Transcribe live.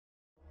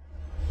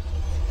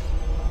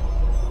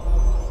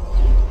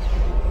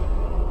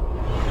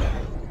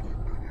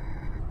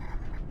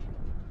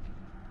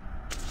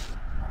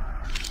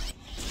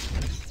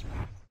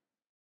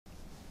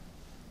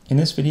In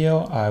this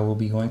video, I will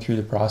be going through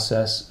the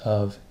process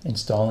of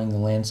installing the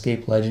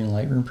Landscape Legend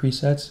Lightroom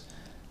presets.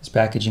 This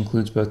package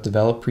includes both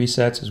developed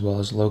presets as well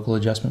as local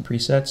adjustment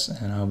presets,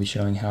 and I'll be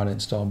showing how to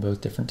install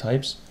both different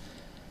types.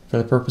 For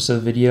the purpose of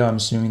the video, I'm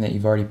assuming that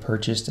you've already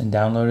purchased and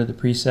downloaded the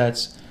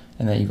presets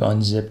and that you've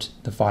unzipped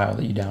the file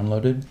that you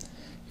downloaded.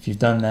 If you've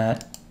done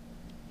that,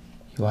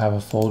 you'll have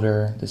a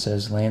folder that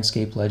says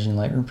Landscape Legend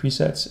Lightroom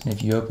presets, and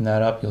if you open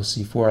that up, you'll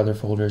see 4 other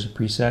folders of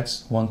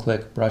presets: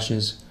 one-click,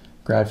 brushes,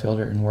 grad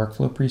filter, and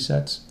workflow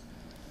presets.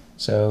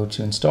 So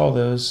to install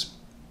those,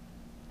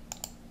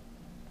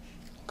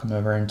 come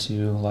over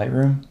into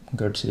Lightroom,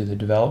 go to the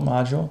Develop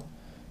module.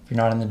 If you're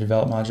not in the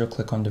Develop module,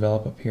 click on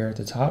Develop up here at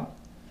the top.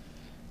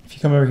 If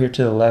you come over here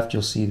to the left,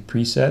 you'll see the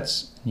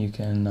presets. You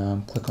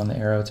can click on the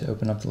arrow to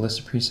open up the list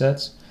of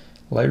presets.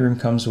 Lightroom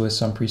comes with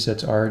some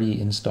presets already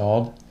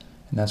installed,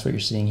 and that's what you're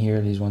seeing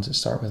here, these ones that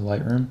start with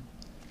Lightroom.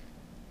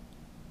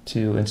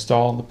 To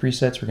install the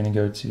presets, we're going to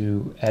go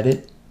to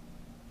Edit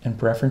and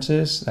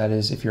Preferences. That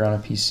is, if you're on a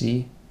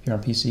PC. If you're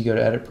on a PC, go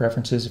to Edit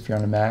Preferences. If you're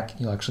on a Mac,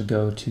 you'll actually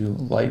go to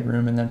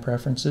Lightroom and then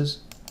Preferences.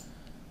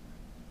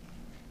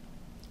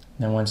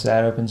 And then once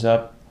that opens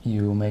up,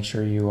 you will make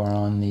sure you are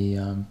on the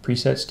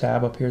Presets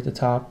tab up here at the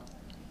top.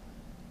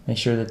 Make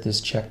sure that this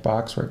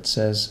checkbox where it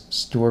says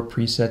Store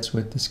Presets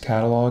with this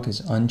catalog is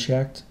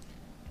unchecked,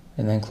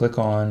 and then click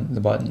on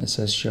the button that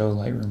says Show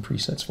Lightroom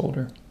Presets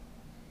folder.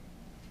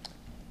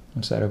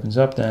 Once that opens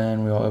up,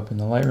 then we'll open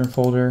the Lightroom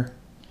folder.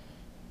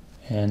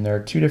 And there are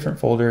 2 different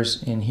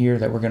folders in here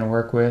that we're going to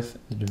work with: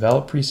 the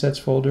Develop Presets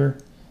folder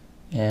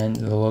and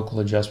the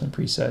Local Adjustment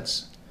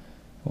Presets.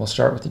 We'll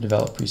start with the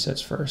Develop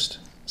Presets first.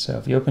 So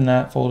if you open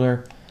that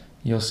folder,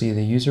 you'll see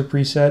the user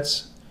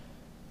presets,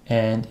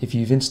 and if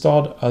you've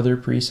installed other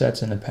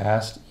presets in the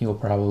past, you'll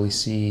probably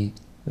see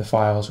the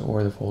files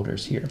or the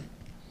folders here.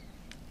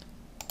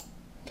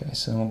 Okay,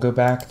 so we'll go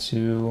back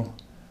to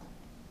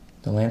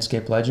the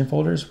Landscape Legend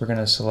folders. We're going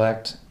to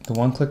select the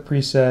one-click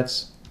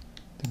presets,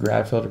 the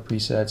grad filter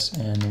presets,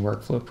 and the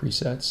workflow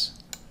presets.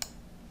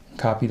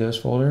 Copy those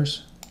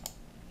folders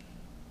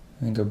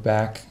and then go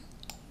back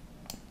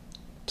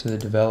to the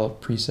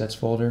Develop Presets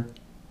folder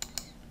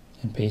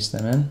and paste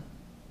them in.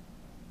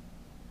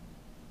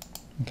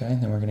 Okay,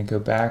 then we're going to go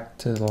back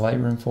to the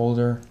Lightroom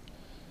folder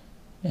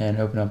and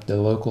open up the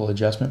Local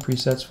Adjustment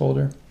Presets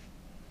folder.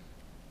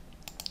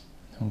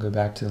 We'll go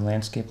back to the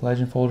Landscape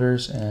Legend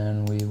folders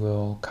and we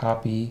will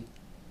copy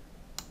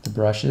the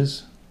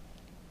brushes.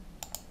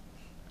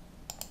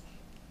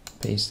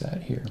 Paste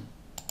that here.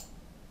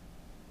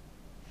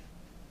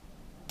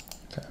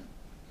 Okay.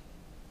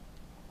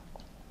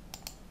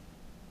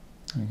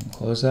 We can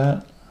close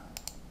that.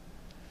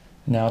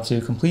 Now to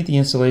complete the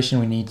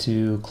installation, we need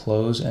to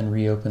close and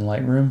reopen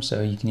Lightroom.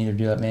 So you can either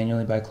do that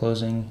manually by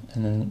closing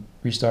and then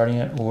restarting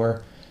it,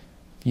 or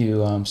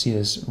you see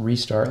this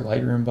Restart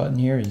Lightroom button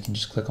here, you can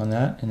just click on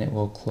that and it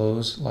will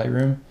close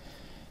Lightroom.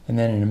 And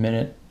then in a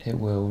minute it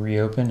will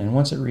reopen, and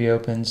once it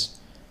reopens,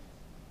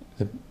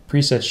 the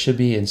presets should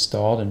be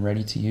installed and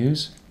ready to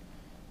use.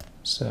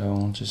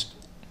 So just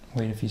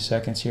wait a few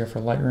seconds here for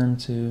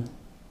Lightroom to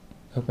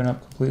open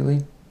up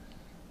completely.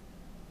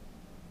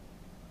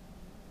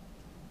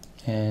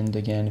 And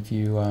again, if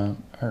you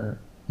are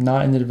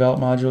not in the Develop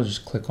module,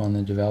 just click on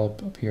the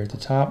Develop up here at the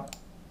top.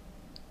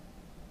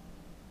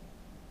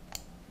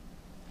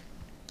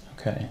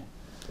 Okay.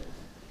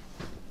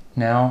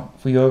 Now,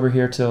 if we go over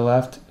here to the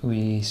left,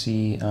 we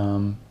see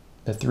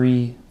the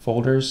 3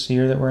 folders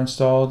here that were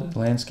installed: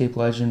 Landscape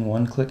Legend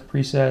one-click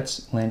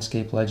presets,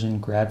 Landscape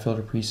Legend grad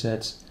filter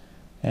presets,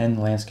 and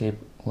Landscape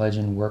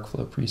Legend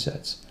workflow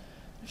presets.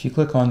 If you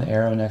click on the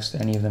arrow next to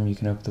any of them, you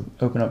can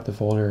open up the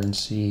folder and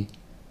see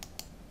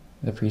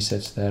the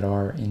presets that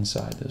are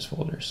inside those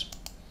folders.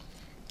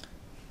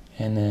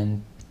 And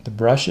then the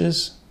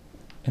brushes,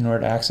 in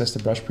order to access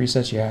the brush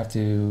presets, you have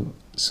to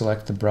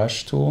select the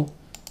brush tool.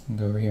 You can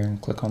go over here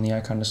and click on the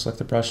icon to select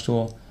the brush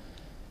tool,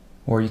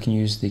 or you can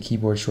use the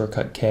keyboard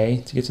shortcut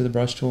K to get to the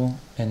brush tool,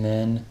 and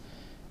then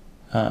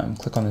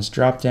click on this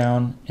drop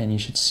down and you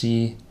should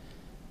see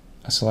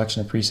a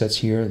selection of presets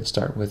here that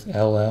start with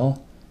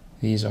LL.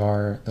 These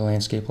are the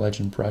Landscape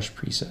Legend brush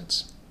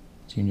presets.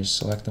 So you can just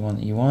select the one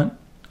that you want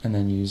and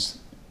then use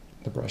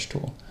the brush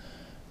tool.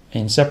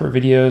 In separate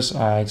videos,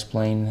 I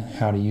explain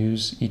how to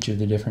use each of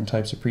the different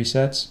types of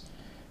presets.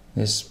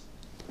 This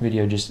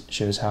video just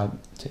shows how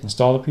to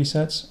install the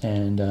presets.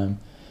 And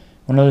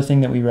one other thing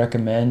that we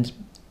recommend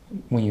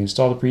when you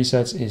install the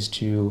presets is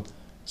to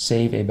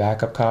save a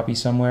backup copy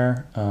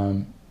somewhere.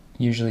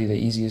 Usually the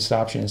easiest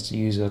option is to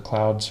use a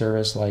cloud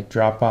service like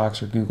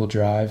Dropbox or Google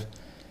Drive.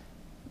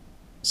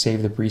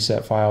 Save the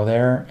preset file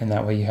there, and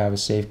that way you have a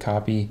saved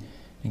copy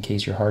in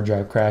case your hard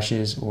drive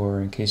crashes or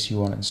in case you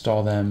want to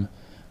install them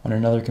on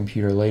another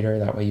computer later.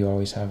 That way you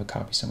always have a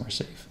copy somewhere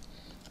safe.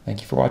 Thank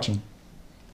you for watching.